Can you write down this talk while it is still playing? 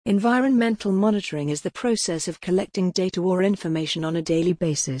Environmental monitoring is the process of collecting data or information on a daily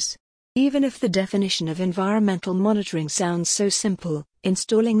basis. Even if the definition of environmental monitoring sounds so simple,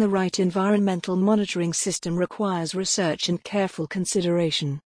 installing the right environmental monitoring system requires research and careful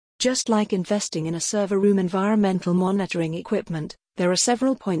consideration. Just like investing in a server room environmental monitoring equipment, there are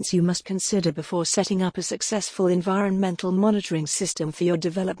several points you must consider before setting up a successful environmental monitoring system for your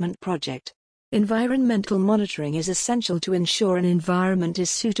development project. Environmental monitoring is essential to ensure an environment is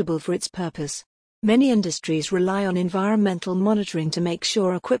suitable for its purpose. Many industries rely on environmental monitoring to make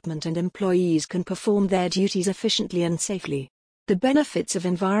sure equipment and employees can perform their duties efficiently and safely. The benefits of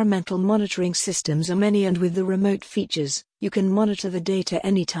environmental monitoring systems are many, and with the remote features, you can monitor the data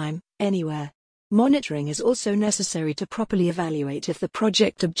anytime, anywhere. Monitoring is also necessary to properly evaluate if the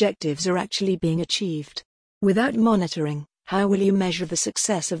project objectives are actually being achieved. Without monitoring, how will you measure the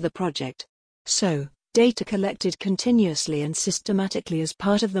success of the project? So, data collected continuously and systematically as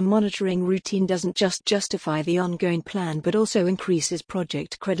part of the monitoring routine doesn't just justify the ongoing plan but also increases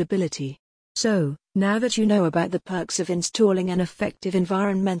project credibility. So, now that you know about the perks of installing an effective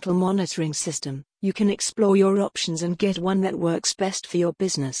environmental monitoring system, you can explore your options and get one that works best for your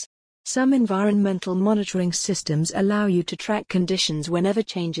business. Some environmental monitoring systems allow you to track conditions whenever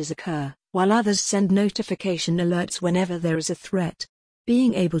changes occur, while others send notification alerts whenever there is a threat.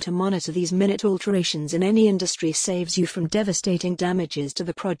 Being able to monitor these minute alterations in any industry saves you from devastating damages to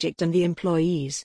the project and the employees.